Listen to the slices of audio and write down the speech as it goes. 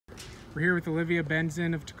We're here with Olivia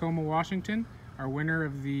Benzin of Tacoma, Washington, our winner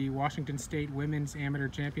of the Washington State Women's Amateur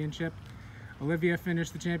Championship. Olivia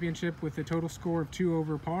finished the championship with a total score of 2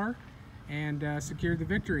 over par and secured the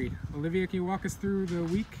victory. Olivia, can you walk us through the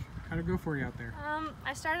week? How'd it go for you out there?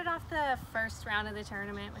 I started off the first round of the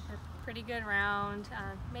tournament with a pretty good round,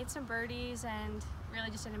 made some birdies and really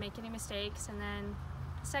just didn't make any mistakes, and then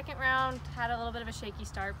the second round had a little bit of a shaky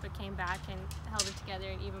start but came back and held it together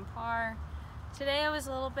at even par. Today it was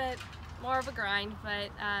a little bit more of a grind, but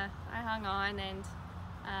I hung on and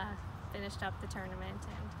finished up the tournament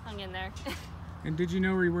and hung in there. And did you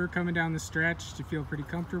know where you were coming down the stretch? Did you feel pretty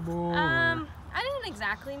comfortable? I didn't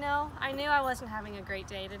exactly know. I knew I wasn't having a great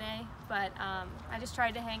day today, but I just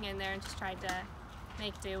tried to hang in there and just tried to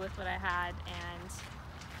make do with what I had and,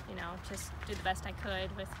 you know, just do the best I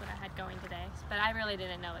could with what I had going today. But I really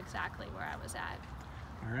didn't know exactly where I was at.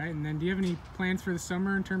 All right, and then do you have any plans for the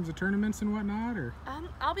summer in terms of tournaments and whatnot? Or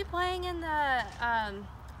I'll be playing in the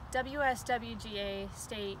WSWGA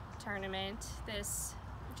state tournament this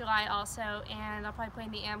July also, and I'll probably play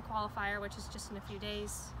in the AM qualifier, which is just in a few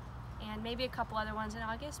days, and maybe a couple other ones in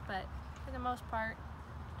August, but for the most part,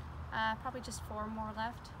 probably just 4 more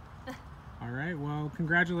left. All right, well,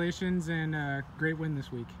 congratulations and great win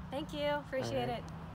this week. Thank you, appreciate it.